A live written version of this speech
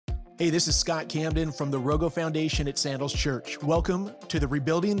Hey, this is Scott Camden from the Rogo Foundation at Sandals Church. Welcome to the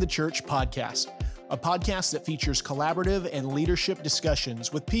Rebuilding the Church podcast, a podcast that features collaborative and leadership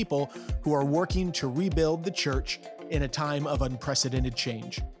discussions with people who are working to rebuild the church in a time of unprecedented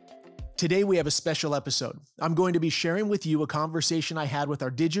change. Today, we have a special episode. I'm going to be sharing with you a conversation I had with our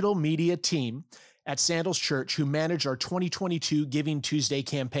digital media team at Sandals Church who managed our 2022 Giving Tuesday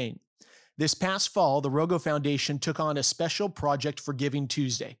campaign. This past fall, the Rogo Foundation took on a special project for Giving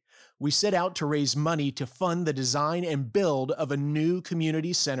Tuesday. We set out to raise money to fund the design and build of a new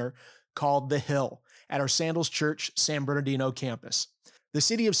community center called The Hill at our Sandals Church San Bernardino campus. The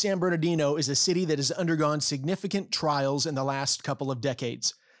city of San Bernardino is a city that has undergone significant trials in the last couple of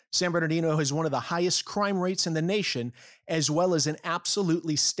decades. San Bernardino has one of the highest crime rates in the nation, as well as an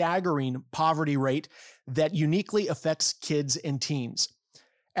absolutely staggering poverty rate that uniquely affects kids and teens.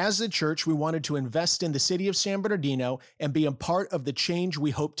 As a church, we wanted to invest in the city of San Bernardino and be a part of the change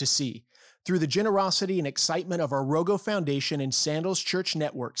we hope to see. Through the generosity and excitement of our Rogo Foundation and Sandals Church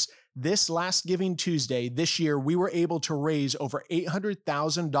networks, this last Giving Tuesday this year, we were able to raise over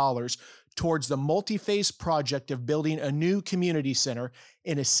 $800,000 towards the multi-phase project of building a new community center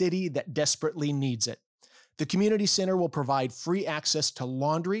in a city that desperately needs it. The community center will provide free access to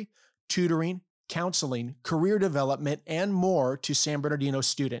laundry, tutoring, counseling, career development, and more to San Bernardino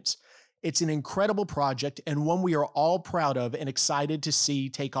students. It's an incredible project and one we are all proud of and excited to see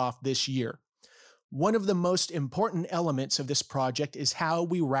take off this year. One of the most important elements of this project is how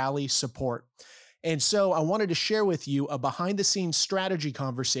we rally support. And so I wanted to share with you a behind-the-scenes strategy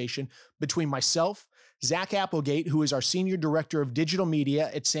conversation between myself, Zach Applegate, who is our Senior Director of Digital Media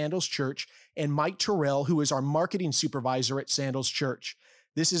at Sandals Church, and Mike Terrell, who is our Marketing Supervisor at Sandals Church.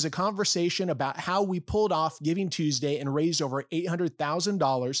 This is a conversation about how we pulled off Giving Tuesday and raised over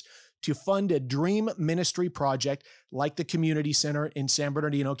 $800,000 to fund a dream ministry project like the Community Center in San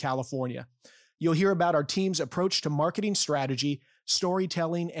Bernardino, California. You'll hear about our team's approach to marketing strategy,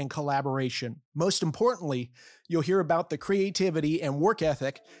 storytelling, and collaboration. Most importantly, you'll hear about the creativity and work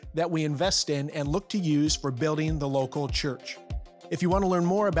ethic that we invest in and look to use for building the local church. If you want to learn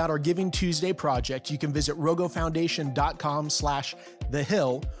more about our Giving Tuesday project, you can visit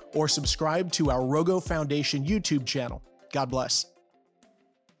rogofoundation.com/thehill or subscribe to our Rogo Foundation YouTube channel. God bless.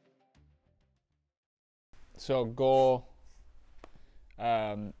 So goal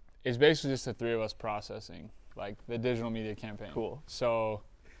is basically just the three of us processing, like the digital media campaign. Cool. So,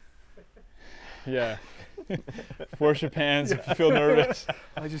 yeah. Worship hands if you feel nervous.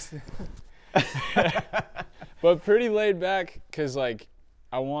 But pretty laid back because, like,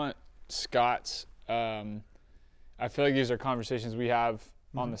 I want Scott's, I feel like these are conversations we have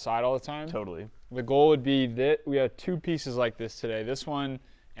on the side all the time. Totally. The goal would be that we have two pieces like this today. This one,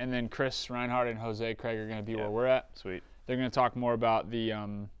 and then Chris Reinhardt and Jose Craig are going to be where we're at. Sweet. They're going to talk more about the,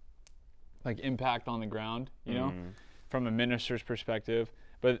 like, impact on the ground, you know, from a minister's perspective.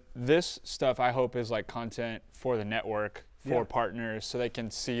 But this stuff, I hope, is, like, content for the network, for partners, so they can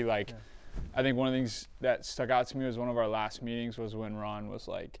see, like, I think one of the things that stuck out to me was one of our last meetings was when Ron was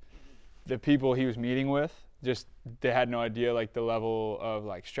like, the people he was meeting with, just they had no idea like the level of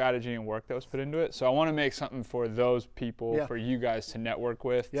like strategy and work that was put into it. So I want to make something for those people, for you guys to network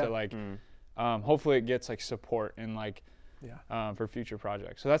with, to like, hopefully it gets like support and like for future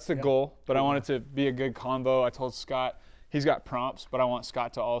projects. So that's the goal, but I want it to be a good combo. I told Scott, he's got prompts, but I want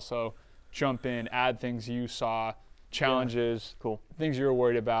Scott to also jump in, add things you saw, challenges, things you were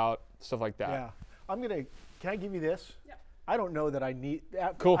worried about, stuff like that. Yeah. can I give you this? Yeah. I don't know that I need,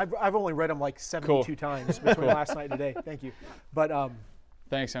 Cool. I've only read them like 72 times between last night and today. Thank you. But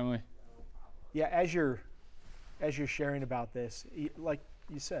Thanks, Emily. yeah, as you're sharing about this, like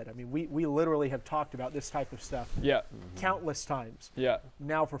you said, I mean, we literally have talked about this type of stuff countless times. Yeah.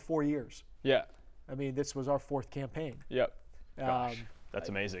 Now for 4 years. Yeah. I mean, this was our fourth campaign. Yep. Gosh, that's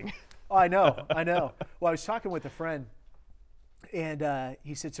amazing. I know. Well, I was talking with a friend, and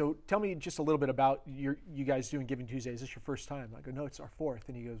he said, so tell me just a little bit about you guys doing Giving Tuesday. Is this your first time? I go, no, it's our fourth.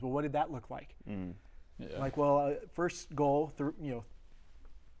 And he goes, well, what did that look like? Yeah. Like, well, first goal,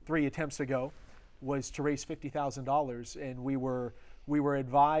 3 attempts ago, was to raise $50,000, and we were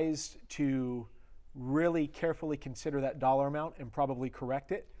advised to really carefully consider that dollar amount and probably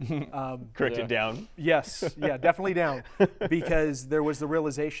correct it. Correct it down. Yes, definitely down, because there was the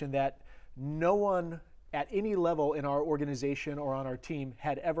realization that no one at any level in our organization or on our team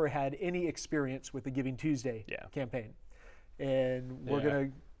had ever had any experience with the Giving Tuesday campaign. And we're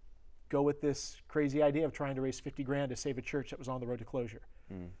going to go with this crazy idea of trying to raise $50,000 to save a church that was on the road to closure.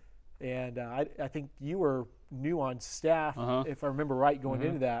 And I think you were new on staff, if I remember right, going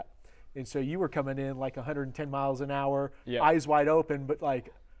into that. And so you were coming in like 110 miles an hour, eyes wide open, but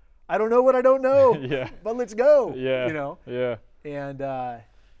like, I don't know what I don't know, Yeah. but let's go. Yeah. You know? Yeah. And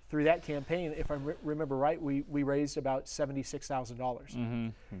through that campaign, if I remember right, we raised about $76,000.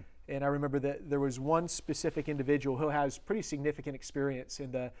 Mm-hmm. And I remember that there was one specific individual who has pretty significant experience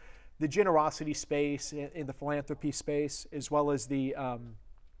in the generosity space, in the philanthropy space, as well as the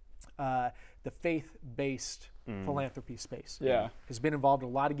faith-based philanthropy space. Yeah. Has been involved in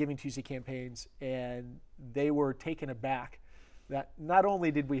a lot of Giving Tuesday campaigns, and they were taken aback that not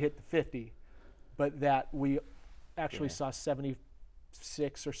only did we hit the 50, but that we actually saw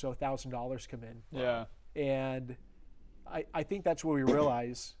 $76,000 or so come in. Yeah. And I think that's where we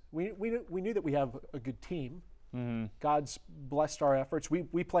realize we knew that we have a good team. Mm-hmm. God's blessed our efforts.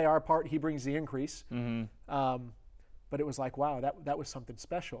 We play our part. He brings the increase. Mm-hmm. But it was like, wow, that was something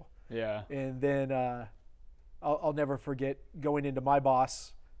special. Yeah. And then I'll never forget going into my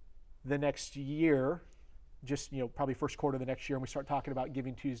boss the next year, just probably first quarter of the next year, and we start talking about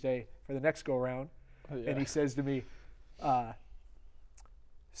Giving Tuesday for the next go around. Yeah. And he says to me,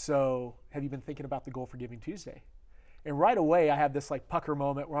 so have you been thinking about the goal for Giving Tuesday? And right away I have this like pucker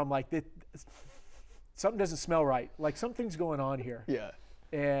moment where I'm like, something doesn't smell right. Like something's going on here. Yeah.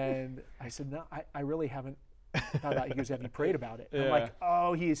 And I said, no, I really haven't thought about it. He goes, have you prayed about it? And I'm Yeah. like,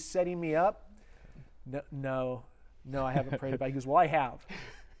 oh, he is setting me up? No, I haven't prayed about it. He goes, well, I have.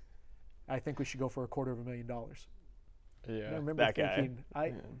 I think we should go for $250,000. And I Yeah. remember That guy. thinking,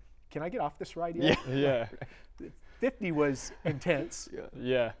 can I get off this ride yet? Yeah. 50 was intense.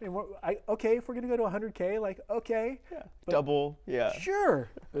 Yeah. And okay, if we're going to go to 100K, like, okay. Yeah. But- Double. Yeah. Sure.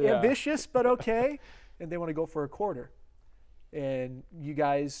 Yeah. Ambitious, but okay. And they want to go for a quarter. And you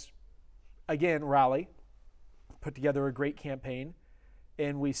guys, again, rally, put together a great campaign.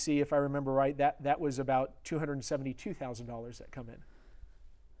 And we see, if I remember right, that was about $272,000 that come in.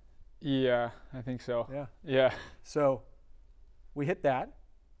 Yeah, I think so. Yeah. Yeah. So we hit that.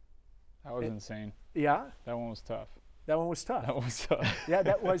 That was insane. Yeah. That one was tough. That one was tough. That was tough. Yeah,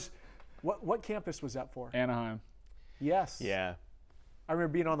 that was, what campus was that for? Anaheim. Yes. Yeah. I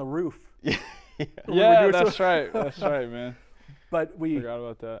remember being on the roof. Yeah. We were Yeah, doing that's so- right. That's right, man. But we Forgot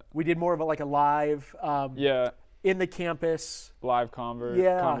about that. did more of a live Yeah, in the campus. live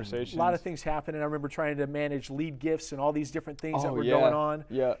conversations. A lot of things happen, and I remember trying to manage lead gifts and all these different things that Oh, were yeah. going on.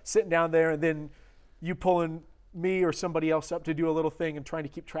 Yeah. Sitting down there, and then you pulling me or somebody else up to do a little thing and trying to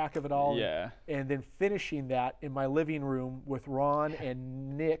keep track of it all. Yeah. And then finishing that in my living room with Ron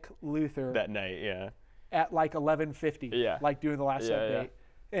and Nick Luther That night. Yeah. at like 11:50. Yeah. Like doing the last Yeah, update.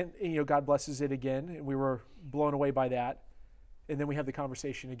 And God blesses it again, and we were blown away by that. And then we have the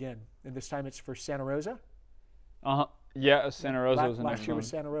conversation again, and this time it's for Santa Rosa. Uh-huh. Yeah, Santa Rosa was the Last next year one. was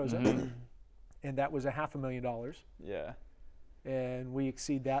Santa Rosa, Mhm. and that was $500,000. Yeah. And we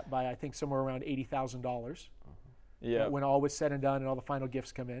exceed that by, I think, somewhere around $80,000 Yeah. when all was said and done and all the final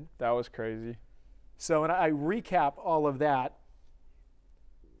gifts come in. That was crazy. So, and I recap all of that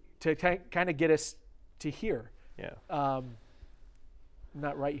to kind of get us to here. Yeah.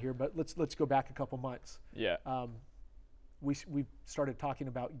 Not right here, but let's go back a couple months. Yeah. We started talking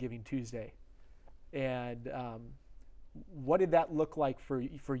about Giving Tuesday, and what did that look like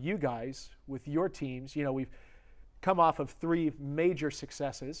for you guys with your teams? We've come off of 3 major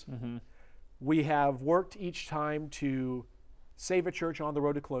successes. Mm-hmm. We have worked each time to save a church on the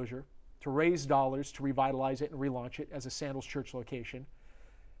road to closure, to raise dollars to revitalize it and relaunch it as a Sandals Church location,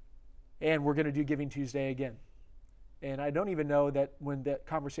 and we're going to do Giving Tuesday again. And I don't even know that when that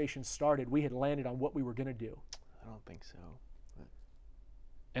conversation started, we had landed on what we were going to do. I don't think so.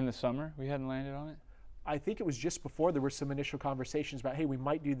 In the summer, we hadn't landed on it? I think it was just before there were some initial conversations about, hey, we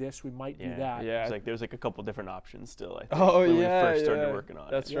might do this, we might do that. Yeah. There's a couple different options still. I think, Oh, when yeah. we first started yeah. working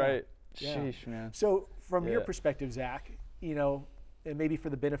on That's it. Yeah. right. Yeah. Sheesh, man. So from your Yeah. perspective, Zach, and maybe for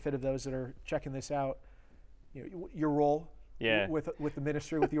the benefit of those that are checking this out, your role Yeah. with the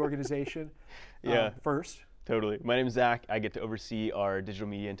ministry, with the organization, Yeah. first. Totally. My name is Zach. I get to oversee our digital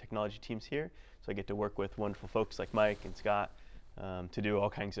media and technology teams here. So I get to work with wonderful folks like Mike and Scott to do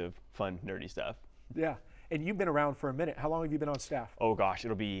all kinds of fun, nerdy stuff. Yeah. And you've been around for a minute. How long have you been on staff? Oh gosh,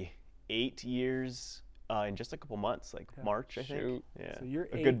 it'll be 8 years in just a couple months, like March, I think. Shoot. Yeah. So you're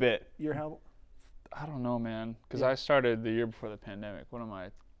a 8. good bit. You're how? I don't know, man. Because Yeah. I started the year before the pandemic. What am I?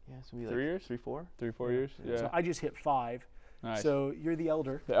 Yeah, so we 3 years? 3, 4. 3, 4 years? Yeah. So I just hit 5. Nice. So you're the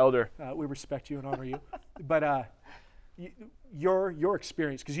elder. The elder. We respect you and honor you. But your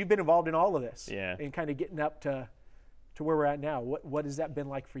experience, because you've been involved in all of this, Yeah. and kind of getting up to where we're at now. What has that been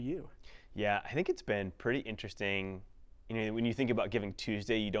like for you? Yeah, I think it's been pretty interesting. When you think about Giving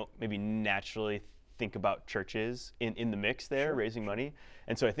Tuesday, you don't maybe naturally think about churches in the mix there, Sure. raising money.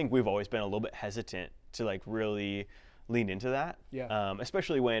 And so I think we've always been a little bit hesitant to really lean into that. Yeah.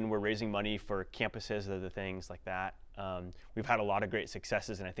 Especially when we're raising money for campuses and other things like that. We've had a lot of great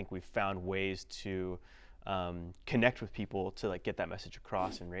successes, and I think we've found ways to connect with people to like get that message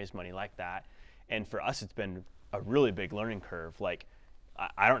across and raise money like that. And for us, it's been a really big learning curve. Like,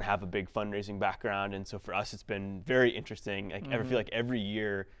 I don't have a big fundraising background, and so for us, it's been very interesting. Like, I feel like every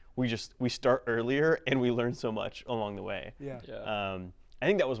year we start earlier and we learn so much along the way. Yeah. I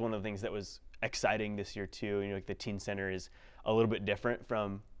think that was one of the things that was exciting this year too. You know, like the teen center is a little bit different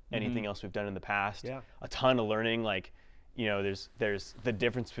from anything else we've done in the past. Yeah. A ton of learning. Like, you know, there's the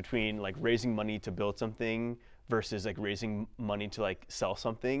difference between like raising money to build something versus like raising money to like sell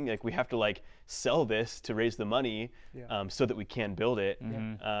something. Like, we have to like sell this to raise the money so that we can build it.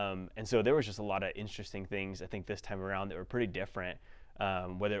 And so there was just a lot of interesting things I think this time around that were pretty different,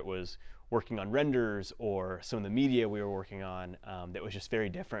 whether it was working on renders or some of the media we were working on, that was just very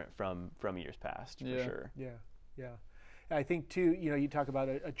different from years past, for sure. Yeah. I think too, you know, you talk about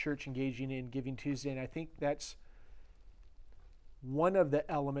a church engaging in Giving Tuesday, and I think that's one of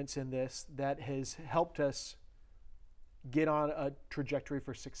the elements in this that has helped us get on a trajectory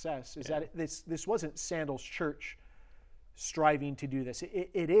for success, is that this wasn't Sandals Church striving to do this.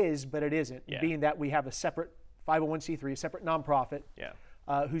 It is, but it isn't, being that we have a separate 501c3, a separate nonprofit,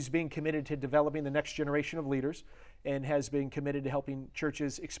 who's being committed to developing the next generation of leaders and has been committed to helping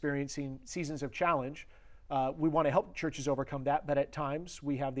churches experiencing seasons of challenge. We want to help churches overcome that, but at times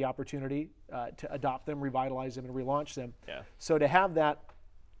we have the opportunity to adopt them, revitalize them, and relaunch them. So to have that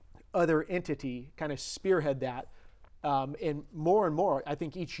other entity kind of spearhead that, and more, I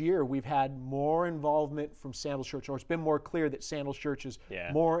think each year we've had more involvement from Sandals Church, or it's been more clear that Sandals Church is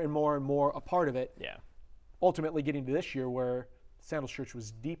more and more a part of it. Ultimately getting to this year where Sandals Church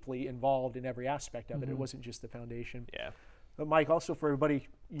was deeply involved in every aspect of it. It wasn't just the foundation. But Mike, also for everybody,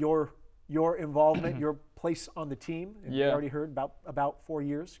 your involvement, your place on the team, and we already heard about 4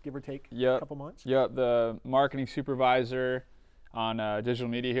 years, give or take a couple months. The marketing supervisor on digital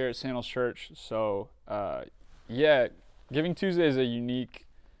media here at Sandals Church. So Giving Tuesday is a unique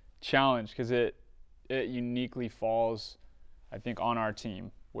challenge because it uniquely falls, I think, on our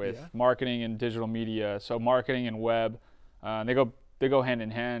team with marketing and digital media. So marketing and web, they go hand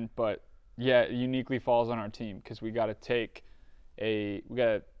in hand, but it uniquely falls on our team because we got to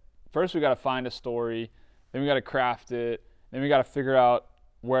first we got to find a story, then we got to craft it, then we got to figure out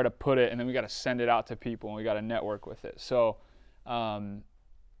where to put it, and then we got to send it out to people, and we got to network with it. So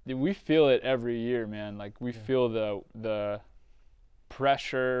we feel it every year, man. Like, we feel the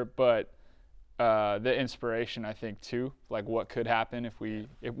pressure, but the inspiration, I think, too. Like, what could happen if we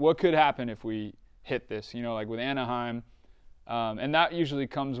hit this, you know, like with Anaheim. And that usually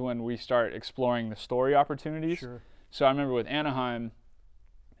comes when we start exploring the story opportunities. Sure. So I remember with Anaheim,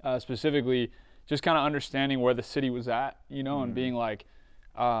 specifically, just kind of understanding where the city was at, you know, and being like,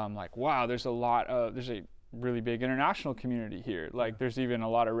 wow, there's a really big international community here. Like, there's even a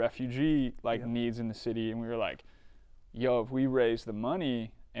lot of refugee needs in the city. And we were like, yo, if we raise the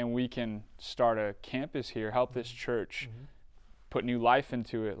money and we can start a campus here, help this church put new life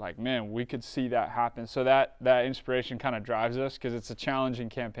into it, like, man, we could see that happen. So that inspiration kind of drives us because it's a challenging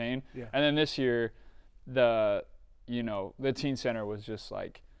campaign. And then this year, the teen center was just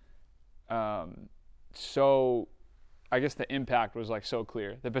like, so I guess the impact was like so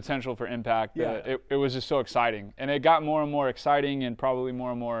clear, the potential for impact. It was just so exciting, and it got more and more exciting, and probably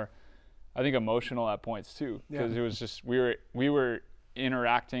more and more, I think, emotional at points too, because it was just we were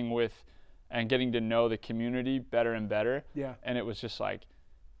interacting with and getting to know the community better and better. And it was just like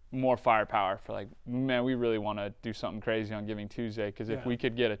more firepower for like, man, we really want to do something crazy on Giving Tuesday, because if we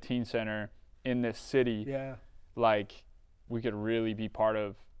could get a teen center in this city, like, we could really be part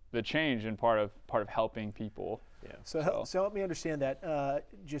of the change and part of helping people. So help me understand that,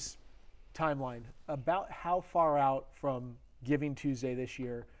 just timeline. About how far out from Giving Tuesday this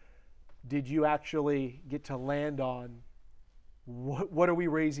year did you actually get to land on what are we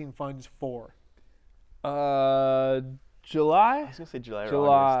raising funds for? July? I was going to say July or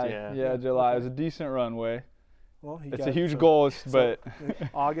August. Yeah, July. It was a decent runway. Well, it's a huge goal, but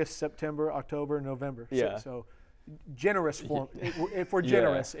August, September, October, November. So generous form. If we're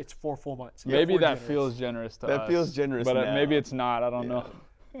generous, it's 4 full months. Maybe that feels generous to us. That feels generous, but now. Maybe it's not. I don't know.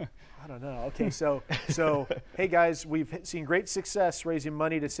 I don't know. Okay, so hey guys, we've seen great success raising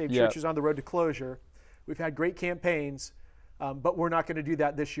money to save churches on the road to closure. We've had great campaigns, but we're not going to do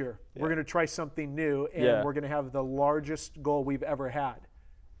that this year. We're going to try something new, and we're going to have the largest goal we've ever had.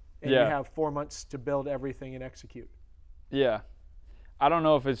 And you have 4 months to build everything and execute. I don't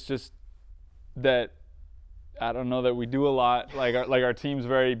know if it's just that. I don't know that we do a lot. Like our team's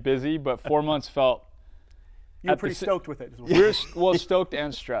very busy, but 4 months felt You're pretty stoked with it. We're stoked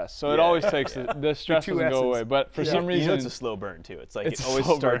and stressed, so it always takes the stress doesn't go away. But for some reason, it's a slow burn too. It's like it always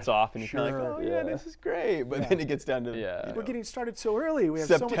starts off, and you're kind of like, oh yeah, this is great, but then it gets down to we're getting started so early. We have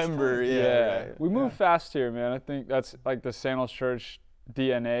September. So much time. We move fast here, man. I think that's like the Sandals Church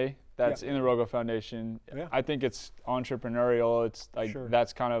DNA that's in the Rogo Foundation. Yeah. I think it's entrepreneurial. It's like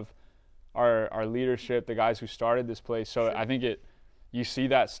that's kind of our leadership, the guys who started this place. So I think you see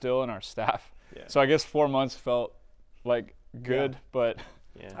that still in our staff. Yeah. So I guess 4 months felt like good, but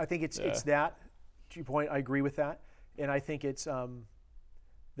I think it's that. To your point, I agree with that, and I think it's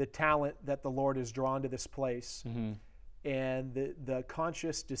the talent that the Lord has drawn to this place, and the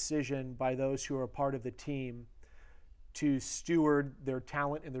conscious decision by those who are a part of the team to steward their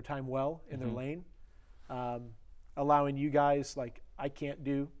talent and their time well in their lane, allowing you guys, like, I can't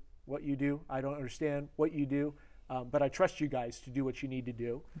do what you do, I don't understand what you do, but I trust you guys to do what you need to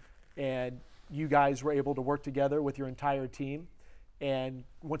do, and you guys were able to work together with your entire team and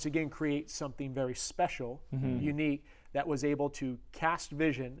once again create something very special, unique, that was able to cast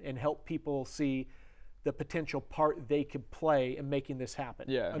vision and help people see the potential part they could play in making this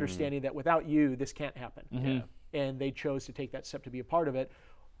happen. Understanding that without you, this can't happen. And they chose to take that step to be a part of it.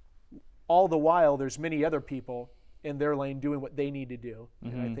 All the while, there's many other people in their lane doing what they need to do.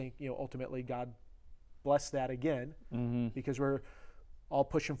 And I think, ultimately God bless that again, because we're all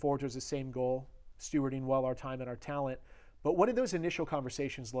pushing forward towards the same goal, stewarding well our time and our talent. But what did those initial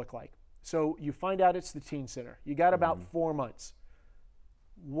conversations look like? So you find out it's the teen center. You got about 4 months.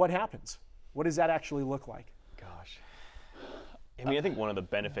 What happens? What does that actually look like? Gosh. I mean, I think one of the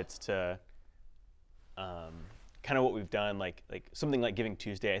benefits to kind of what we've done, like something like Giving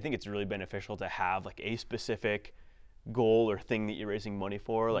Tuesday, I think it's really beneficial to have like a specific goal or thing that you're raising money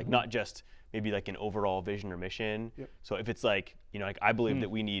for, like not just maybe like an overall vision or mission. So if it's like, like I believe that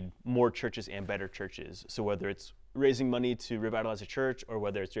we need more churches and better churches. So whether it's raising money to revitalize a church or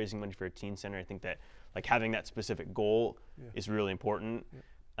whether it's raising money for a teen center, I think that like having that specific goal is really important.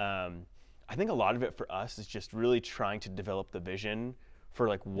 I think a lot of it for us is just really trying to develop the vision for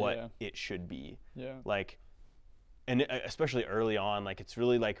like what it should be. Like, and especially early on, like it's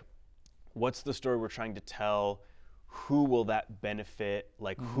really like, what's the story we're trying to tell? Who will that benefit?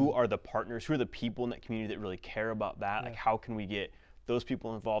 Like, who are the partners? Who are the people in that community that really care about that? Like, how can we get those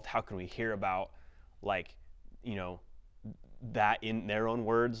people involved? How can we hear about, like, that in their own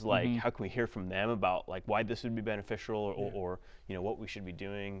words? Like, how can we hear from them about, like, why this would be beneficial or what we should be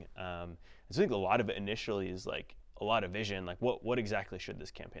doing? And so I think a lot of it initially is, like, a lot of vision. Like, what exactly should this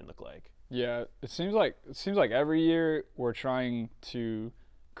campaign look like? Yeah, it seems like every year we're trying to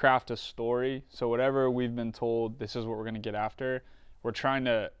craft a story. So whatever we've been told, this is what we're going to get after.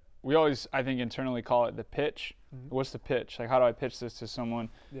 We always, I think, internally call it the pitch. What's the pitch? Like, how do I pitch this to someone?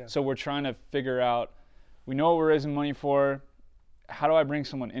 So we're trying to figure out, we know what we're raising money for. How do I bring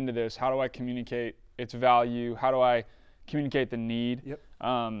someone into this? How do I communicate its value? How do I communicate the need?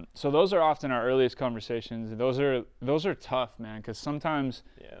 So those are often our earliest conversations. Those are tough, man, because sometimes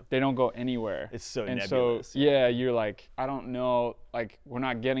they don't go anywhere. It's so and nebulous. So you're like, I don't know, like we're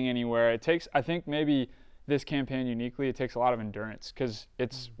not getting anywhere. It takes, I think maybe this campaign uniquely, it takes a lot of endurance because I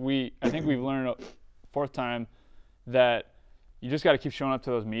think we've learned fourth time that you just got to keep showing up to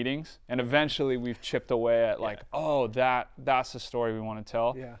those meetings, and eventually we've chipped away at like, oh, that's the story we want to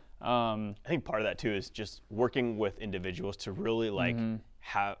tell. I think part of that too is just working with individuals to really like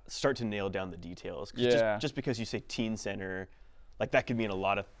start to nail down the details. Just because you say teen center, like that could mean a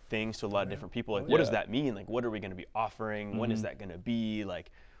lot of things to a lot of different people. Like, what does that mean? Like, what are we going to be offering? When is that going to be? Like,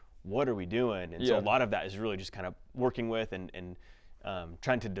 what are we doing? And so a lot of that is really just kind of working with and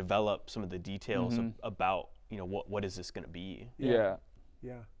trying to develop some of the details about, what is this going to be?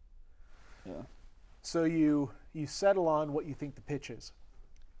 So you settle on what you think the pitch is.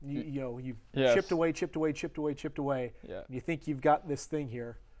 You've chipped away, and you think you've got this thing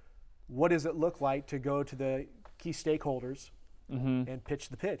here. What does it look like to go to the key stakeholders and pitch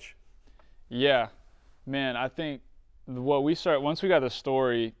the pitch? Yeah, man, I think once we got the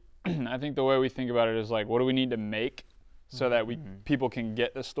story, I think the way we think about it is like, what do we need to make so that people can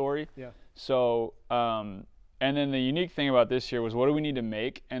get the story? So, and then the unique thing about this year was, what do we need to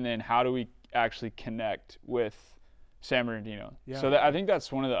make, and then how do we actually connect with San Bernardino? So I think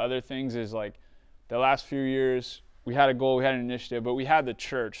that's one of the other things is like the last few years we had a goal, we had an initiative, but we had the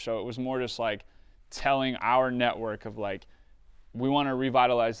church. So it was more just like telling our network of like, we want to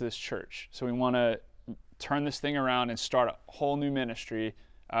revitalize this church. So we want to turn this thing around and start a whole new ministry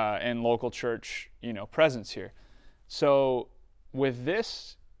and local church, presence here. So with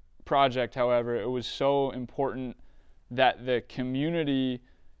this project, however, it was so important that the community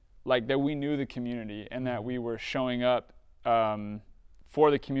like that we knew the community and that we were showing up for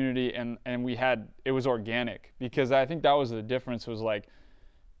the community, and it was organic, because I think that was the difference, was like,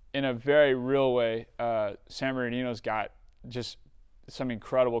 in a very real way, San Bernardino's got just some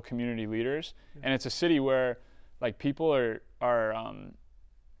incredible community leaders, and it's a city where like people are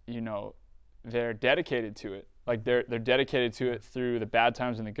they're dedicated to it. Like they're dedicated to it through the bad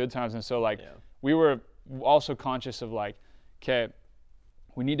times and the good times. And so like we were also conscious of like, okay,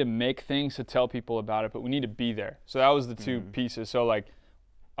 we need to make things to tell people about it, but we need to be there. So that was the two pieces. So like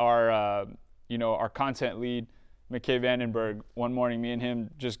our content lead, McKay Vandenberg, one morning, me and him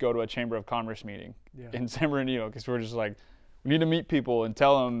just go to a Chamber of Commerce meeting in San Bernardino, because we're just like, we need to meet people and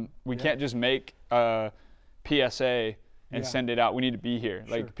tell them we can't just make a PSA and send it out. We need to be here.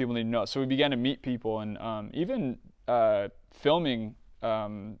 Like people need to know. So we began to meet people, and even filming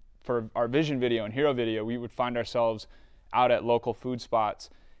for our vision video and hero video, we would find ourselves out at local food spots,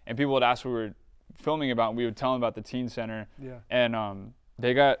 and people would ask what we were filming about, and we would tell them about the teen center. And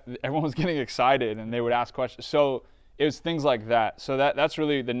everyone was getting excited, and they would ask questions. So it was things like that. So that's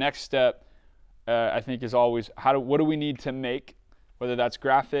really the next step. I think is always what do we need to make, whether that's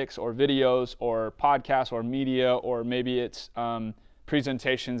graphics or videos or podcasts or media, or maybe it's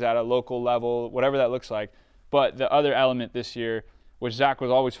presentations at a local level, whatever that looks like. But the other element this year, which Zach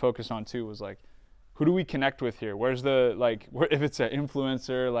was always focused on too, was like, who do we connect with here? Where's if it's an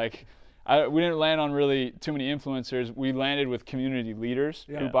influencer, like we didn't land on really too many influencers. We landed with community leaders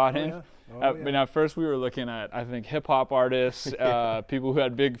who bought in. But at first we were looking at, I think, hip hop artists, people who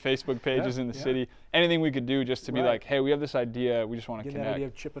had big Facebook pages in the city, anything we could do just to be like, hey, we have this idea, we just want to connect. That idea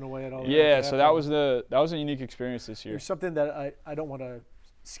of chipping away at all. So that was a unique experience this year. There's something that I don't want to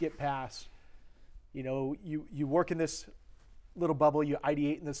skip past. You work in this little bubble, you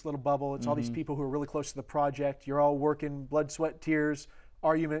ideate in this little bubble. It's all these people who are really close to the project. You're all working blood, sweat, tears,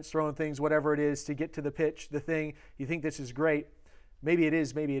 arguments, throwing things, whatever it is, to get to the pitch, the thing. You think this is great. Maybe it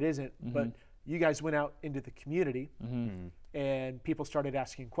is, maybe it isn't. But you guys went out into the community, and people started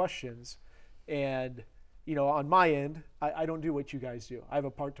asking questions. And, on my end, I don't do what you guys do. I have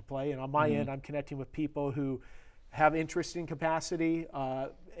a part to play. And on my end, I'm connecting with people who have interest in capacity.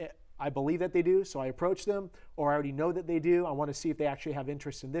 I believe that they do, so I approach them, or I already know that they do. I want to see if they actually have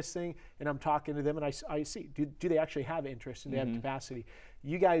interest in this thing, and I'm talking to them, and I see, do they actually have interest, and they have capacity?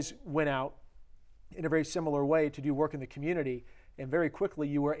 You guys went out in a very similar way to do work in the community, and very quickly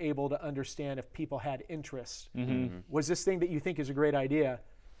you were able to understand if people had interest. Was this thing that you think is a great idea,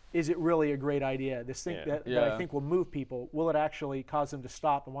 is it really a great idea? This thing that I think will move people, will it actually cause them to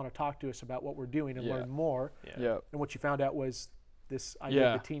stop and want to talk to us about what we're doing and learn more? And what you found out was this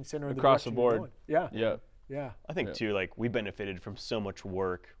idea of the teen center across the board. I think too, like, we benefited from so much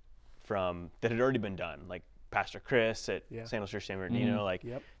work that had already been done, like Pastor Chris at Sandals Church San Bernardino.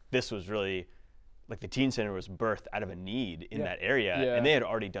 This was really, like, the teen center was birthed out of a need in that area, and they had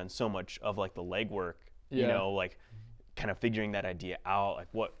already done so much of like the legwork, like kind of figuring that idea out, like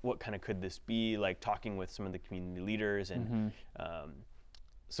what kind of could this be, like talking with some of the community leaders, and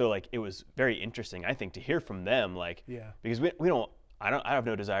so like it was very interesting, I think, to hear from them, like because I have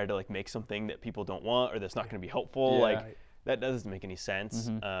no desire to like make something that people don't want or that's not going to be helpful. That doesn't make any sense.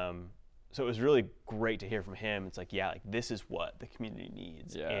 So it was really great to hear from him. It's like, like this is what the community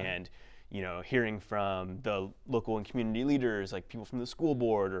needs. And hearing from the local and community leaders, like people from the school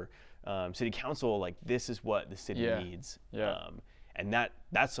board or city council, like this is what the city needs. And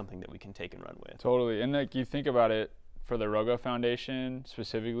that's something that we can take and run with. Totally. And like you think about it, for the Rogo Foundation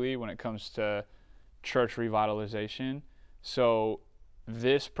specifically, when it comes to church revitalization, so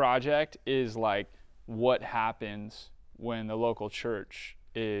this project is like what happens when the local church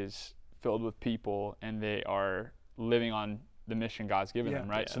is filled with people and they are living on the mission God's given them,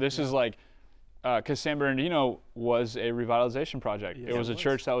 right? So this is like, because San Bernardino was a revitalization project. It was a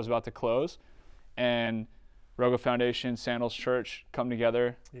church that was about to close, and Rogo Foundation, Sandals Church come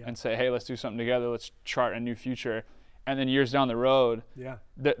together and say, hey, let's do something together. Let's chart a new future. And then years down the road,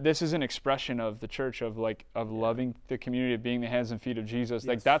 this is an expression of the church, of loving the community, of being the hands and feet of Jesus.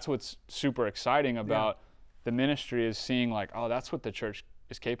 Like that's what's super exciting about the ministry, is seeing like, oh, that's what the church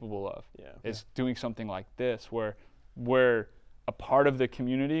is capable of. Is doing something like this, where we're a part of the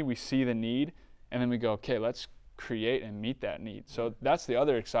community, we see the need, and then we go, okay, let's create and meet that need. So that's the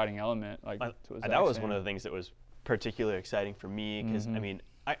other exciting element. Like that was one of the things that was particularly exciting for me, because I mean,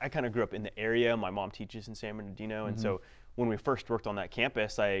 I kind of grew up in the area. My mom teaches in San Bernardino, and so when we first worked on that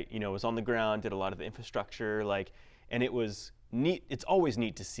campus, I was on the ground, did a lot of the infrastructure, and it was neat. It's always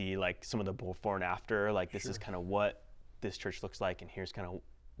neat to see like some of the before and after. Like this is kind of what this church looks like, and here's kind of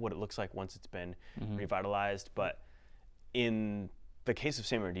what it looks like once it's been revitalized. But in the case of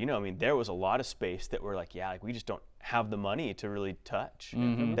San Bernardino, I mean, there was a lot of space that we're like, yeah, like we just don't have the money to really touch.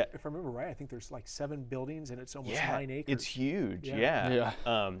 Mm-hmm. If I remember right, I think there's like 7 buildings and it's almost 9 acres. It's huge. Yeah.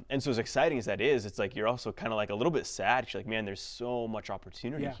 And so as exciting as that is, it's like you're also kind of like a little bit sad. You're like, man, there's so much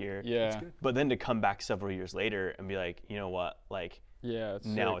opportunity here. Yeah. But then to come back several years later and be like, you know what, like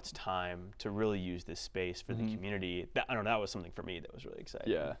now it's time to really use this space for the community. I don't know, that was something for me that was really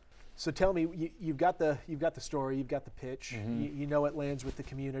exciting. Yeah. So tell me, you've got the story, you've got the pitch, you know it lands with the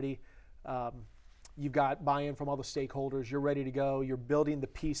community. You've got buy-in from all the stakeholders. You're ready to go. You're building the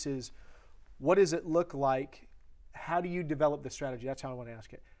pieces. What does it look like? How do you develop the strategy? That's how I want to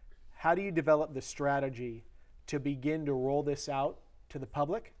ask it. How do you develop the strategy to begin to roll this out to the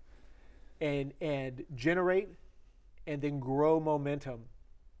public and generate and then grow momentum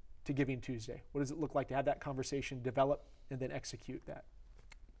to Giving Tuesday? What does it look like to have that conversation, develop, and then execute that?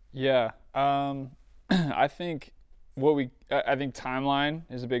 Yeah. I think timeline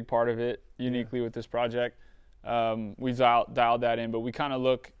is a big part of it, uniquely with this project. We've dialed that in, but we kind of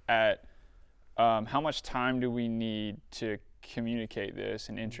look at how much time do we need to communicate this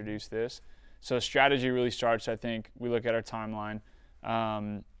and introduce this. So strategy really starts, I think, we look at our timeline.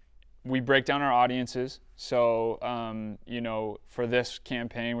 We break down our audiences. So, for this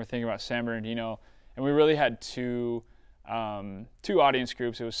campaign, we're thinking about San Bernardino, and we really had two audience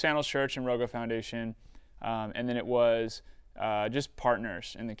groups. It was Sandals Church and Rogo Foundation. And then it was just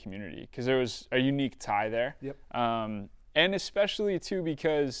partners in the community, because there was a unique tie there. Yep. And especially too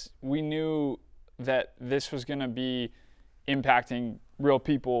because we knew that this was going to be impacting real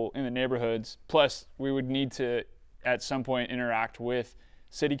people in the neighborhoods. Plus, we would need to at some point interact with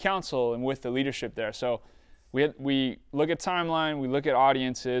city council and with the leadership there. So we look at timeline, we look at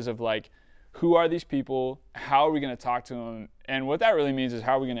audiences of like, who are these people? How are we going to talk to them? And what that really means is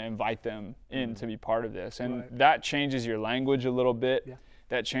how are we going to invite them in to be part of this? And that changes your language a little bit. Yeah.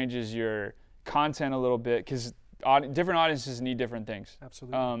 That changes your content a little bit, because different audiences need different things.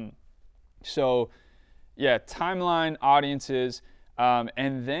 Absolutely. Timeline, audiences,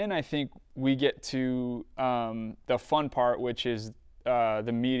 and then I think we get to the fun part, which is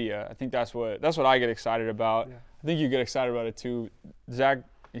the media. I think that's what I get excited about. Yeah. I think you get excited about it too. Zach,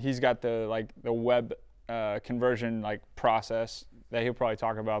 he's got the web conversion process that he'll probably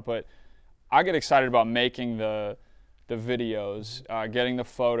talk about, but I get excited about making the videos, getting the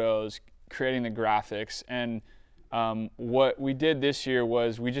photos, creating the graphics, and what we did this year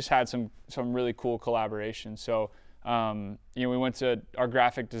was we just had some really cool collaborations. So we went to our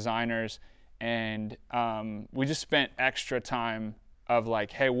graphic designers, and we just spent extra time of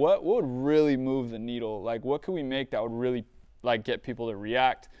hey, what would really move the needle? What could we make that would really get people to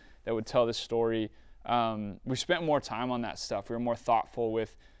react, that would tell the story? We spent more time on that stuff. We were more thoughtful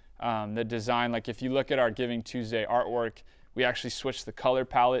with the design. If you look at our Giving Tuesday artwork, we actually switched the color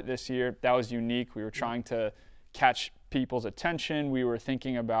palette this year. That was unique. We were trying to catch people's attention. We were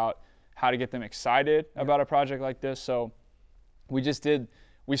thinking about how to get them excited about a project like this. So we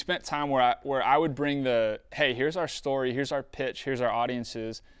spent time where I would bring hey, here's our story, here's our pitch, here's our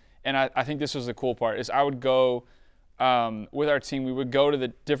audiences. And I think this was the cool part, is I would go with our team, we would go to the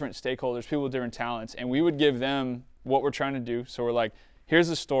different stakeholders, people with different talents, and we would give them what we're trying to do. So we're like, here's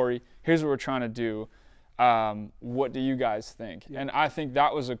the story, here's what we're trying to do. What do you guys think? Yeah. And I think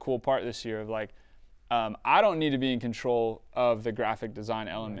that was a cool part this year of I don't need to be in control of the graphic design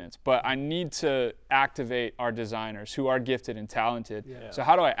elements, but I need to activate our designers who are gifted and talented. Yeah. So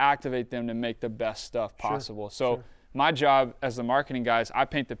how do I activate them to make the best stuff possible? So my job as the marketing guys, I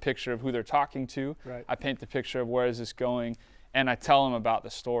paint the picture of who they're talking to. Right. I paint the picture of where is this going, and I tell them about the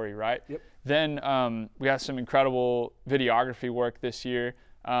story, right? Yep. Then we had some incredible videography work this year,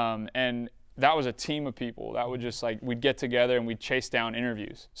 and that was a team of people that would just we'd get together and we'd chase down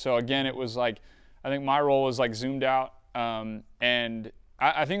interviews. So again, it was I think my role was zoomed out, and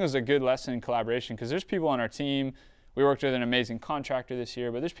I think it was a good lesson in collaboration, because there's people on our team. We worked with an amazing contractor this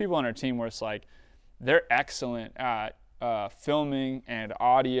year, but there's people on our team where it's they're excellent at filming and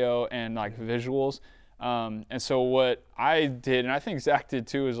audio and visuals. And so what I did, and I think Zach did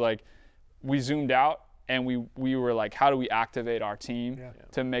too, is we zoomed out and we were how do we activate our team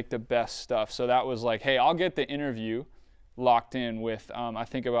to make the best stuff? So that was hey, I'll get the interview locked in with, I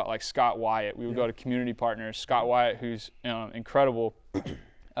think about Scott Wyatt. We would go to community partners. Scott Wyatt, who's incredible,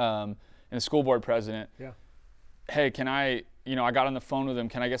 and the school board president. Yeah. Hey, can I got on the phone with him.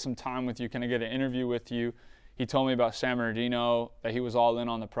 Can I get some time with you? Can I get an interview with you? He told me about San Bernardino, that he was all in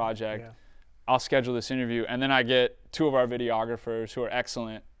on the project. Yeah. I'll schedule this interview. And then I get 2 of our videographers who are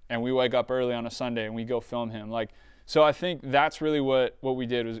excellent, and we wake up early on a Sunday and we go film him. So I think that's really what we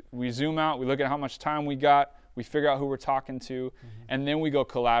did, was we zoom out, we look at how much time we got, we figure out who we're talking to, and then we go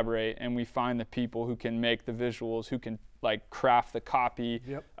collaborate and we find the people who can make the visuals, who can like craft the copy,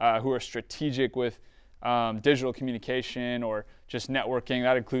 who are strategic with digital communication or just networking.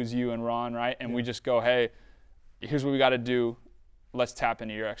 That includes you and Ron, right? And we just go, hey, here's what we got to do. Let's tap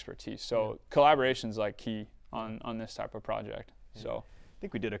into your expertise. So collaboration's like key on this type of project. So I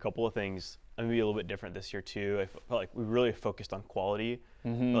think we did a couple of things maybe a little bit different this year too. I felt like we really focused on quality.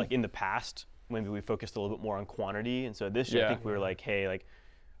 Like in the past, maybe we focused a little bit more on quantity. And so this year I think we were like, hey, like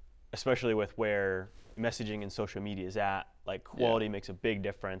especially with where messaging and social media is at, like quality makes a big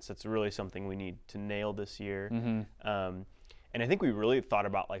difference. That's really something we need to nail this year. And I think we really thought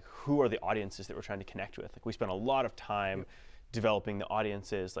about like who are the audiences that we're trying to connect with. Like we spent a lot of time developing the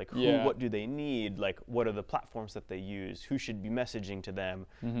audiences, like who, what do they need, like what are the platforms that they use, who should be messaging to them.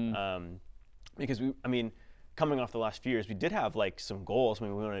 Because coming off the last few years, we did have like some goals. I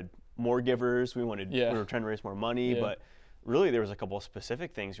mean, we wanted more givers, we were trying to raise more money, but really there was a couple of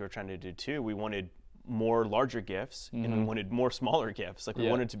specific things we were trying to do too. We wanted more larger gifts and we wanted more smaller gifts. Like we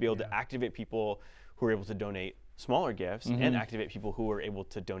wanted to be able to activate people who were able to donate smaller gifts and activate people who were able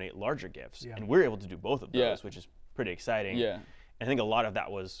to donate larger gifts. And we're able to do both of those, which is pretty exciting. And I think a lot of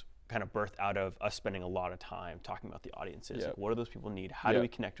that was kind of birthed out of us spending a lot of time talking about the audiences. Like what do those people need? How do we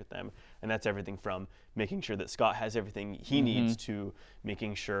connect with them? And that's everything from making sure that Scott has everything he needs to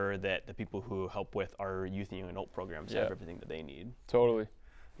making sure that the people who help with our youth and young adult programs have everything that they need. Totally.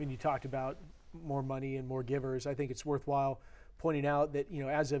 When you talked about more money and more givers, I think it's worthwhile pointing out that,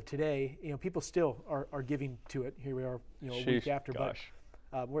 as of today, people still are giving to it. Here we are, a week after, but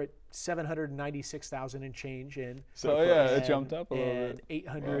we're at 796,000 and change in. So it jumped up a little bit. And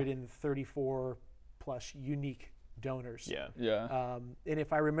 834 plus unique donors. And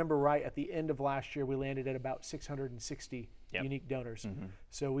if I remember right, at the end of last year, we landed at about 660 unique donors.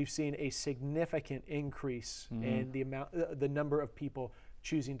 So we've seen a significant increase in the number of people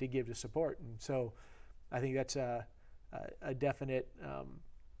choosing to give to support. And so I think that's a definite,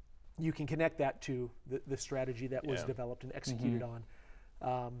 you can connect that to the strategy that was developed and executed on.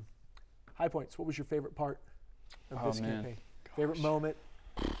 High Points, what was your favorite part of this campaign? Favorite moment?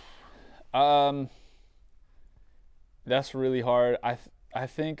 That's really hard. I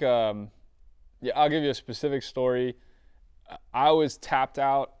think, I'll give you a specific story. I was tapped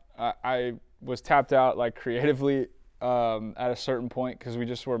out. I was tapped out like creatively at a certain point because we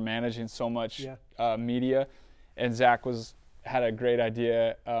just were managing so much media, and Zach had a great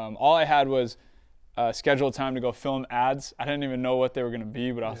idea. All I had was scheduled time to go film ads. I didn't even know what they were going to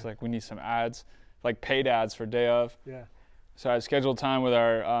be, but I was like, we need some ads, like paid ads for day of. So I had scheduled time with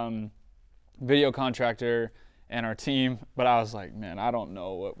our video contractor and our team, but I was like, man, I don't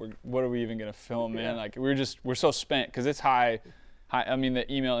know what are we even going to film, man? Like we're so spent because it's high. I mean,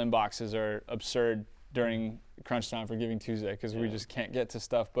 the email inboxes are absurd during crunch time for Giving Tuesday because we just can't get to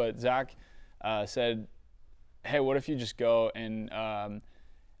stuff. But Zach said, hey, what if you just go and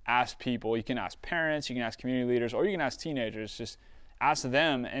ask people? You can ask parents, you can ask community leaders, or you can ask teenagers. Just ask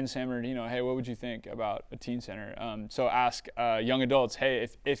them in San Bernardino, hey, what would you think about a teen center? So ask young adults, hey,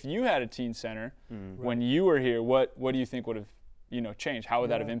 if you had a teen center when you were here, what do you think would have changed? How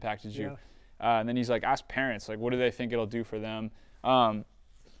would that have impacted you? And then he's like, ask parents, like, what do they think it'll do for them? And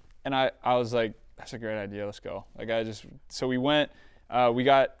I was like, that's a great idea. Let's go. So we went. We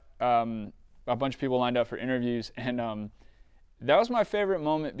got a bunch of people lined up for interviews, and that was my favorite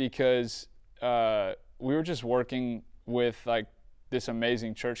moment because we were just working with like this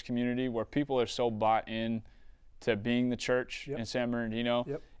amazing church community where people are so bought in to being the church in San Bernardino.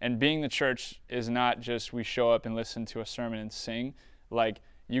 And being the church is not just we show up and listen to a sermon and sing. Like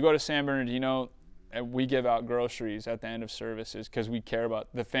you go to San Bernardino and we give out groceries at the end of services because we care about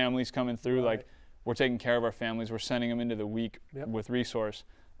the families coming through. Like we're taking care of our families. We're sending them into the week with resource.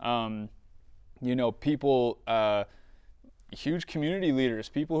 People, huge community leaders,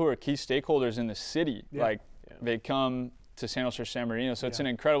 people who are key stakeholders in the city, they come to Sandals Church San Bernardino. So it's an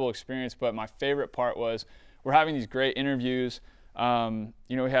incredible experience. But my favorite part was we're having these great interviews. We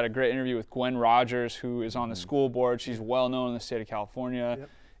had a great interview with Gwen Rogers, who is on the school board. She's well known in the state of California.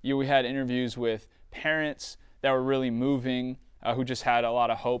 We had interviews with parents that were really moving, who just had a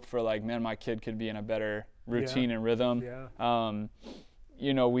lot of hope for like, man, my kid could be in a better routine and rhythm.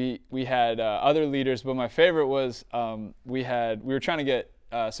 We had other leaders, but my favorite was we were trying to get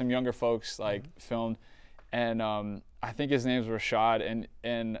some younger folks like filmed, and I think his name's Rashad,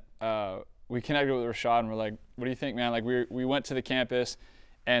 and we connected with Rashad, and we're like, what do you think, man? Like we went to the campus,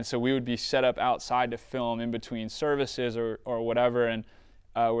 and so we would be set up outside to film in between services or whatever, and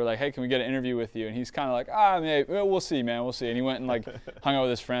we're like, hey, can we get an interview with you? And he's kind of like, we'll see, man, we'll see. And he went and like hung out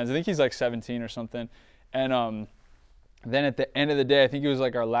with his friends. I think he's like 17 or something. And then at the end of the day, I think it was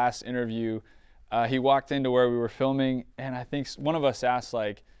like our last interview, he walked into where we were filming, and I think one of us asked,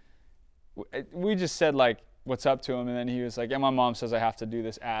 like, we just said, like, what's up to him, and then he was like, yeah, my mom says I have to do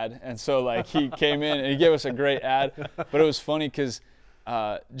this ad. And so, like, he came in and he gave us a great ad. But it was funny because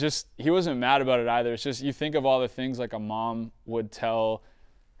just he wasn't mad about it either. It's just you think of all the things like a mom would tell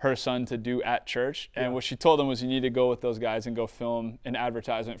her son to do at church, and what she told him was, you need to go with those guys and go film an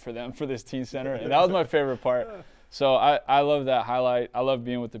advertisement for them for this teen center. And that was my favorite part. So I love that highlight. I love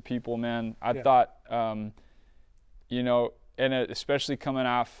being with the people, man. I thought, you know, and especially coming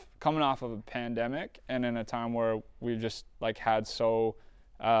off of a pandemic and in a time where we've just like had so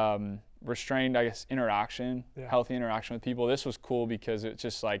restrained, I guess, interaction, healthy interaction with people. This was cool because it's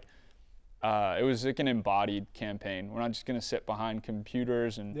just like, it was like an embodied campaign. We're not just gonna sit behind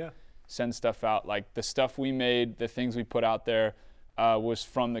computers and send stuff out. Like the stuff we made, the things we put out there was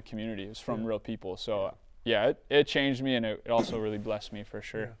from the community. It was from real people. So it changed me, and it also really blessed me for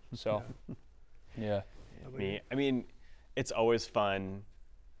sure. So I mean, it's always fun.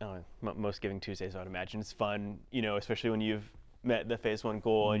 Most Giving Tuesdays, I would imagine. It's fun, you know, especially when you've met the phase 1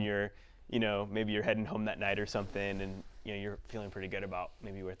 goal and you're, you know, maybe you're heading home that night or something, and you know you're feeling pretty good about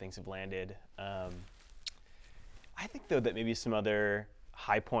maybe where things have landed. I think though that maybe some other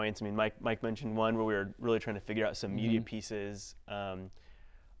high points. I mean, Mike mentioned one where we were really trying to figure out some media pieces.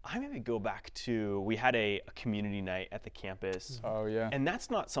 I maybe go back to, we had a community night at the campus. Oh yeah. And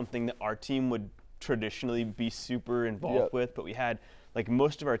that's not something that our team would traditionally be super involved with, but we had like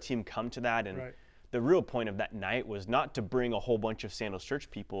most of our team come to that, and the real point of that night was not to bring a whole bunch of Sandals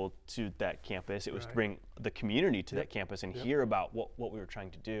Church people to that campus. It was to bring the community to that campus and hear about what we were trying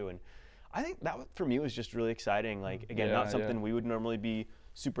to do. And I think that for me was just really exciting. Like, again, not something we would normally be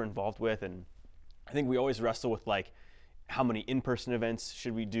super involved with. And I think we always wrestle with like, how many in-person events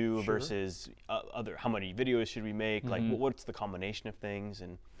should we do versus how many videos should we make? Like, what's the combination of things?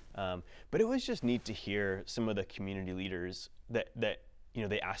 And but it was just neat to hear some of the community leaders that you know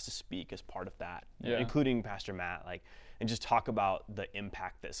they asked to speak as part of that, including Pastor Matt, like, and just talk about the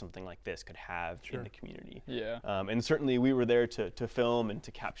impact that something like this could have in the community. And certainly we were there to film and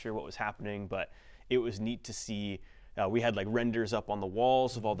to capture what was happening, but it was neat to see. We had like renders up on the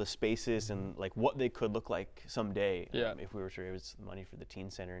walls of all the spaces and like what they could look like someday if we were to raise money for the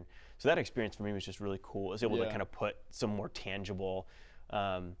teen center. And so that experience for me was just really cool. I was able to kind of put some more tangible,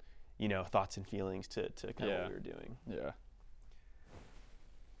 you know, thoughts and feelings to kind of what we were doing.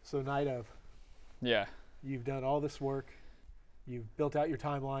 So night of. You've done all this work. You've built out your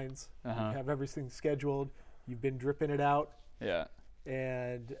timelines. You have everything scheduled. You've been dripping it out.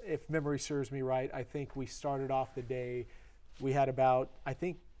 And if memory serves me right, I think we started off the day, we had about, I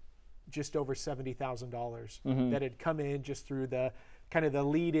think, just over $70,000 that had come in just through the kind of the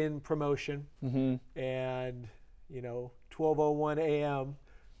lead-in promotion. And, you know, 12:01 a.m.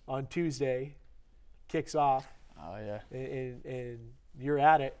 on Tuesday kicks off. And you're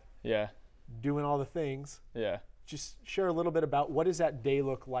at it. Doing all the things. Just share a little bit about what does that day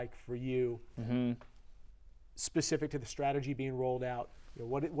look like for you? Specific to the strategy being rolled out. You know,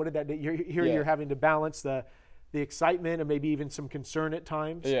 what did that day? You're having to balance the excitement and maybe even some concern at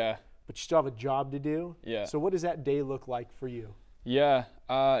times. But you still have a job to do. So what does that day look like for you?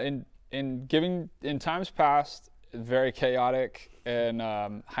 In times past, very chaotic and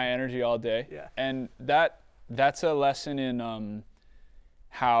high energy all day. And that's a lesson in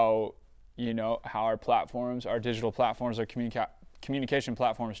how our platforms, our digital platforms, our communication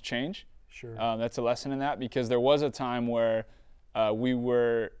platforms change. That's a lesson in that, because there was a time where we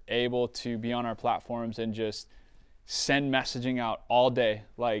were able to be on our platforms and just send messaging out all day,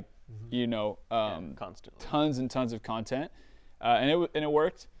 like constantly, tons and tons of content, and it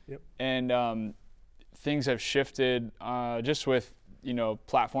worked. And things have shifted just with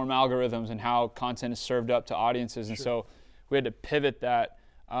platform algorithms and how content is served up to audiences, and so we had to pivot that.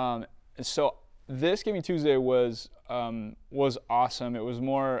 And so this Giving Tuesday was awesome. It was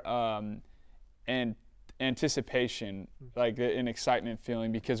more and anticipation, like an excitement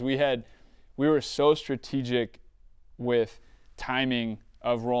feeling, because we were so strategic with timing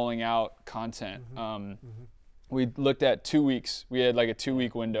of rolling out content. We looked at 2 weeks. We had like a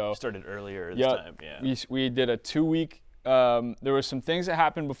 2-week window. Started earlier this time. We did a 2-week. There were some things that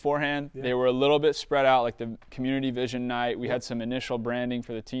happened beforehand. They were a little bit spread out, like the community vision night. We had some initial branding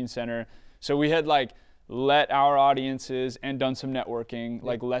for the teen center. So we had like let our audiences and done some networking,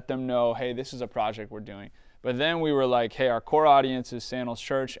 like let them know, hey, this is a project we're doing. But then we were like, hey, our core audience is Sandals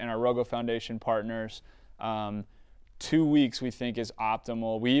Church and our Rogo Foundation partners. 2 weeks we think is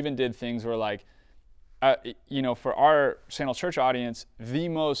optimal. We even did things where like, for our Sandals Church audience, the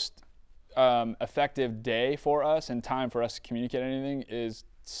most effective day for us and time for us to communicate anything is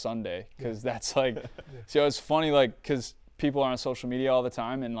Sunday, because that's like, so it's funny, like, because people are on social media all the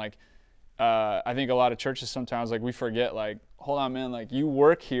time, and like, I think a lot of churches sometimes, like, we forget, like, hold on, man, like, you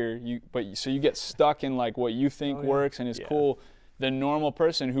work here, so you get stuck in like what you think works and is cool. The normal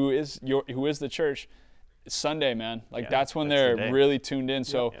person who is the church, Sunday, man, like that's when they're really tuned in.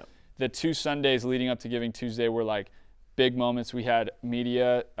 So the 2 Sundays leading up to Giving Tuesday were like big moments. We had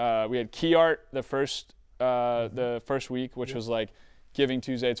media, we had Key Art the first week, which was like Giving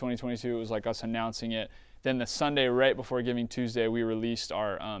Tuesday 2022. It was like us announcing it. Then the Sunday right before Giving Tuesday, we released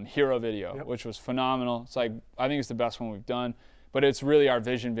our hero video, which was phenomenal. It's like, I think it's the best one we've done, but it's really our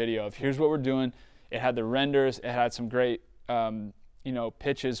vision video of here's what we're doing. It had the renders. It had some great,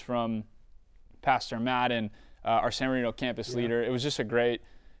 pitches from Pastor Matt and our San Marino campus leader. It was just a great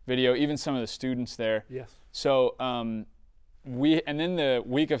video, even some of the students there. Yes. So and then the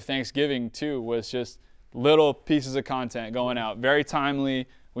week of Thanksgiving too was just little pieces of content going out, very timely.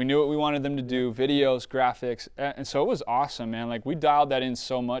 We knew what we wanted them to do, videos, graphics, and so it was awesome, man. Like, we dialed that in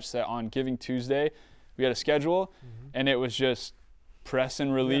so much that on Giving Tuesday, we had a schedule, and it was just press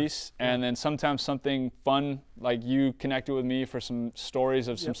and release, and then sometimes something fun, like you connected with me for some stories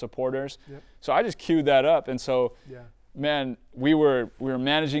of some supporters. So I just queued that up, and so, man, we were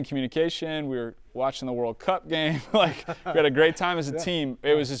managing communication, we were watching the World Cup game, like, we had a great time as a team.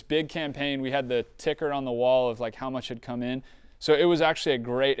 It was this big campaign. We had the ticker on the wall of like how much had come in. So it was actually a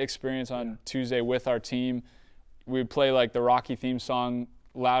great experience on Tuesday with our team. We would play like the Rocky theme song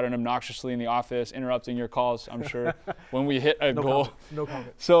loud and obnoxiously in the office, interrupting your calls, I'm sure, when we hit a goal. No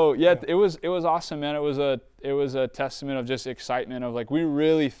comment. So it was awesome, man. It was a testament of just excitement of like, we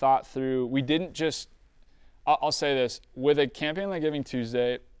really thought through. We didn't just, I'll say this, with a campaign like Giving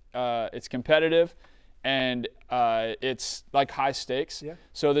Tuesday, it's competitive and it's like high stakes.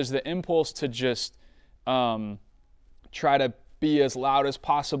 So there's the impulse to just try to be as loud as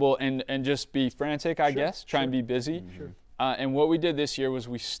possible and just be frantic, I guess, try and be busy. And what we did this year was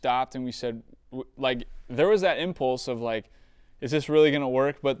we stopped and we said, like, there was that impulse of like, is this really gonna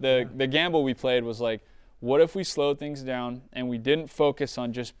work? But the gamble we played was like, what if we slowed things down and we didn't focus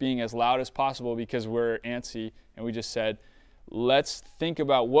on just being as loud as possible because we're antsy, and we just said, let's think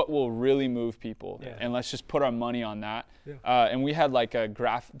about what will really move people, and let's just put our money on that. And we had like a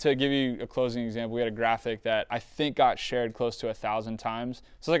to give you a closing example, we had a graphic that I think got shared close to 1,000 times.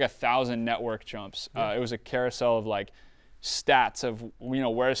 So like 1,000 network jumps. It was a carousel of like stats of,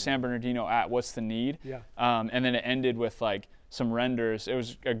 where's San Bernardino at, what's the need? And then it ended with like some renders. It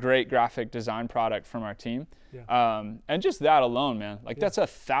was a great graphic design product from our team. And just that alone, man, like that's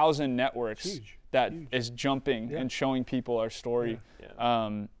 1,000 networks that is jumping and showing people our story,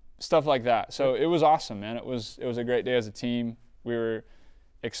 stuff like that. So it was awesome, man. It was a great day as a team. We were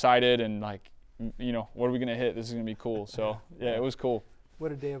excited and like, what are we gonna hit? This is gonna be cool. So it was cool. What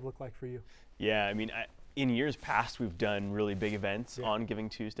did a day have looked like for you? Yeah, I mean, in years past, we've done really big events on Giving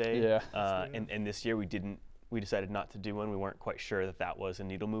Tuesday. And this year we decided not to do one. We weren't quite sure that was a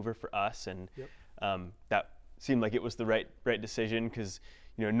needle mover for us, and that seemed like it was the right decision, because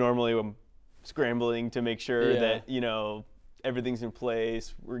normally I'm scrambling to make sure that everything's in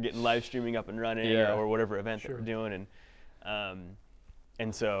place, we're getting live streaming up and running, or whatever event that we're doing,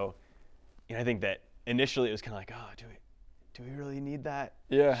 and so I think that initially it was kind of like, oh, do we really need that?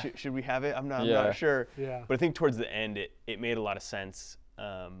 Should we have it? I'm not sure. But I think towards the end it made a lot of sense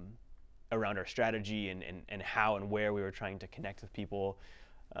around our strategy and how and where we were trying to connect with people.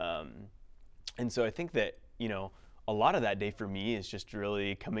 And so I think that, a lot of that day for me is just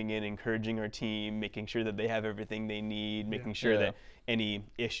really coming in, encouraging our team, making sure that they have everything they need, making sure that any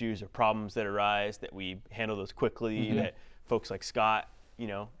issues or problems that arise, that we handle those quickly, that folks like Scott,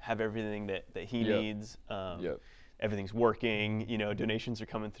 have everything that he needs. Everything's working, donations are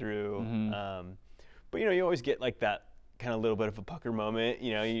coming through. But you always get like that kind of little bit of a pucker moment.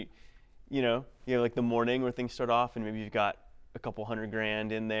 You have like the morning where things start off and maybe you've got a couple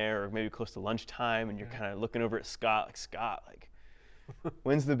 $100,000 in there, or maybe close to lunchtime, and you're kind of looking over at Scott, like,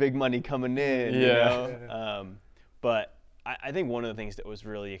 when's the big money coming in? But I think one of the things that was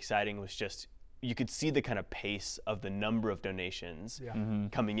really exciting was just, you could see the kind of pace of the number of donations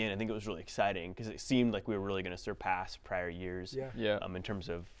coming in. I think it was really exciting because it seemed like we were really going to surpass prior years in terms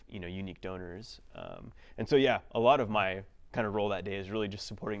of unique donors. And so a lot of my kind of role that day is really just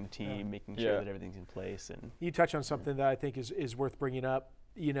supporting the team, making sure that everything's in place. And you touch on something that I think is worth bringing up.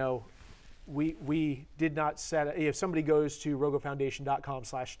 We did not set. If somebody goes to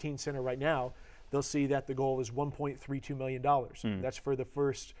rogofoundation.com/teen center right now, they'll see that the goal is $1.32 million. That's for the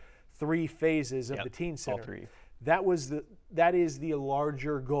first 3 phases of the Teen Center. All 3. that is the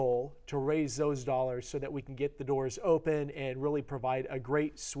larger goal, to raise those dollars so that we can get the doors open and really provide a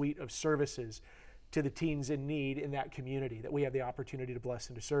great suite of services to the teens in need in that community that we have the opportunity to bless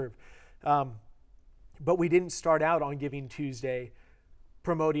and to serve. But we didn't start out on Giving Tuesday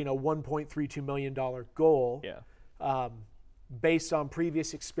promoting a $1.32 million goal. Yeah. Based on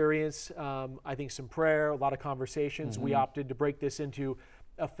previous experience, I think some prayer, a lot of conversations, we opted to break this into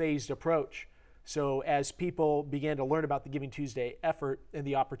a phased approach. So as people began to learn about the Giving Tuesday effort and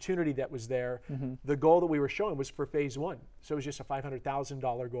the opportunity that was there, the goal that we were showing was for phase 1. So it was just a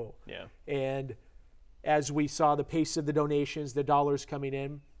 $500,000 goal. Yeah. And as we saw the pace of the donations, the dollars coming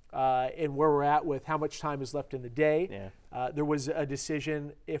in, and where we're at with how much time is left in the day, there was a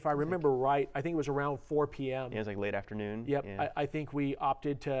decision, if I remember right, I think it was around 4 p.m. Yeah, it was like late afternoon. Yep. Yeah. I think we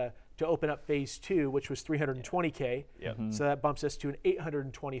opted to open up phase 2, which was $320K. Yep. So that bumps us to an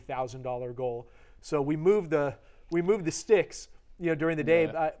 $820,000 goal. So we moved the sticks, during the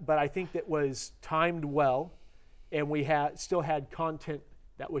day, but I think that was timed well, and we still had content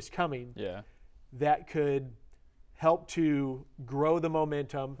that was coming that could help to grow the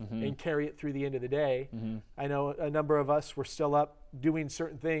momentum and carry it through the end of the day. I know a number of us were still up doing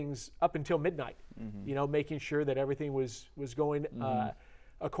certain things up until midnight, making sure that everything was going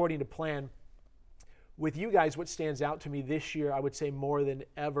according to plan. With you guys, what stands out to me this year, I would say more than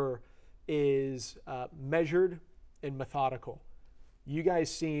ever, is measured and methodical. You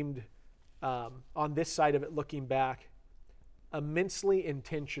guys seemed, on this side of it looking back, immensely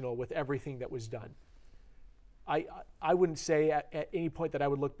intentional with everything that was done. I wouldn't say at any point that I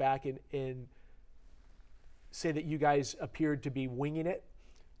would look back and say that you guys appeared to be winging it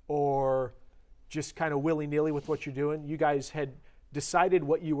or just kind of willy-nilly with what you're doing. You guys had decided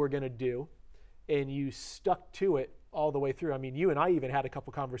what you were going to do, and you stuck to it all the way through. I mean, you and I even had a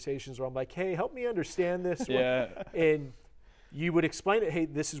couple conversations where I'm like, hey, help me understand this. And you would explain it, hey,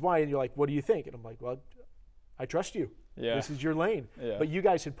 this is why. And you're like, what do you think? And I'm like, well, I trust you. Yeah. This is your lane. Yeah. But you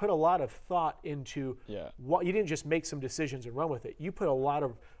guys had put a lot of thought into what you didn't just make some decisions and run with it. You put a lot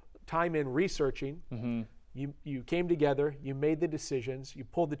of time in researching. You came together, you made the decisions, you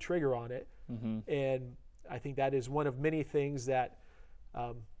pulled the trigger on it. And I think that is one of many things that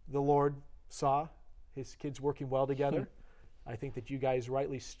the Lord saw, his kids working well together. I think that you guys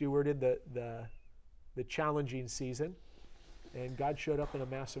rightly stewarded the challenging season, and God showed up in a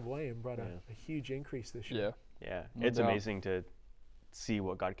massive way and brought a huge increase this year. Yeah, it's amazing to see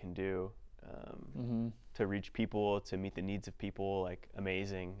what God can do, to reach people, to meet the needs of people, like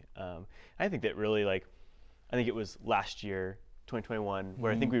amazing. I think that really, I think it was last year, 2021,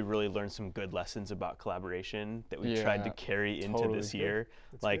 where I think we really learned some good lessons about collaboration that we tried to carry into this year.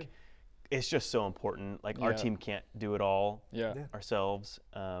 Good. It's just so important. Our team can't do it all ourselves.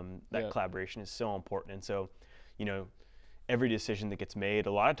 That collaboration is so important. And so, every decision that gets made,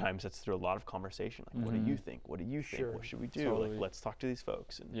 a lot of times that's through a lot of conversation. What do you think? What do you think? What should we do? Totally. Let's talk to these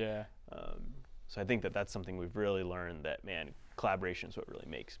folks. And, so I think that that's something we've really learned, that, man, collaboration is what really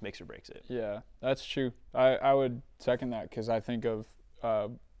makes or breaks it. Yeah, that's true. I would second that, because I think of,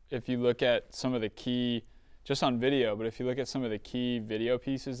 if you look at some of the key, just on video, but if you look at some of the key video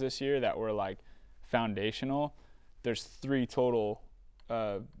pieces this year that were foundational, there's three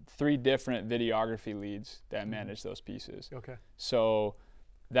different videography leads that manage those pieces. Okay. So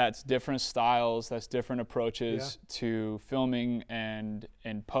that's different styles, that's different approaches to filming and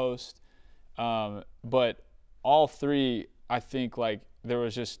post. But all three, I think, there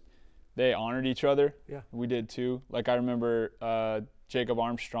was just, they honored each other. Yeah. We did too. I remember Jacob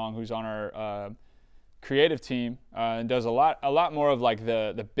Armstrong, who's on our creative team, and does a lot more of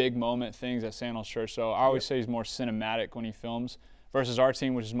the big moment things at Sandals Church. So I always say he's more cinematic when he films, versus our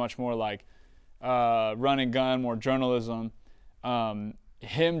team, which is much more run and gun, more journalism.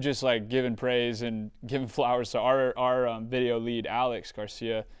 Him just giving praise and giving flowers to our video lead, Alex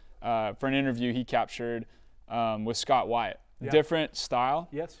Garcia, for an interview he captured with Scott Wyatt. Different style.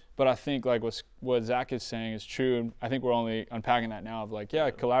 Yes. But I think what Zach is saying is true. And I think we're only unpacking that now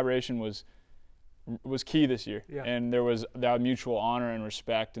of collaboration was key this year. Yeah. And there was that mutual honor and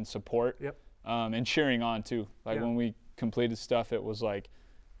respect and support. Yep. And cheering on too. When we completed stuff, it was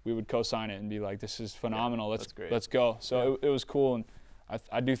we would co-sign it and be like, this is phenomenal. Let's go. So it was cool. And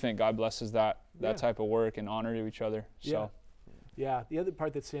I do think God blesses that type of work and honor to each other. So. Yeah. The other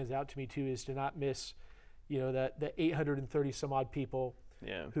part that stands out to me too is to not miss, the 830 some odd people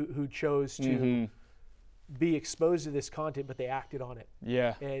who chose to be exposed to this content, but they acted on it.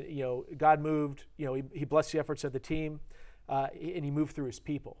 Yeah. And, God moved, he blessed the efforts of the team, and he moved through his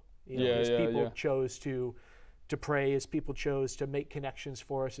people. His people chose to to pray, as people chose to make connections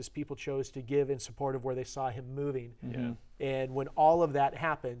for us, as people chose to give in support of where they saw him moving. Mm-hmm. And when all of that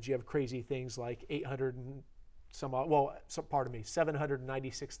happens, you have crazy things like 800 and some, well, some, pardon me,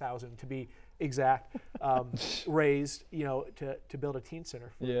 796,000 to be exact, raised, you know, to build a teen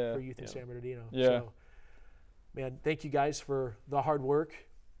center for youth in San Bernardino. Yeah. So, man, thank you guys for the hard work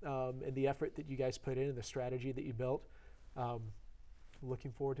and the effort that you guys put in and the strategy that you built.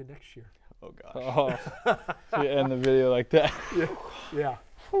 Looking forward to next year. Oh gosh. Oh, you end the video like that. Yeah.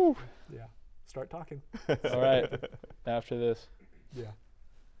 Whew. Yeah. Start talking. All right. After this. Yeah.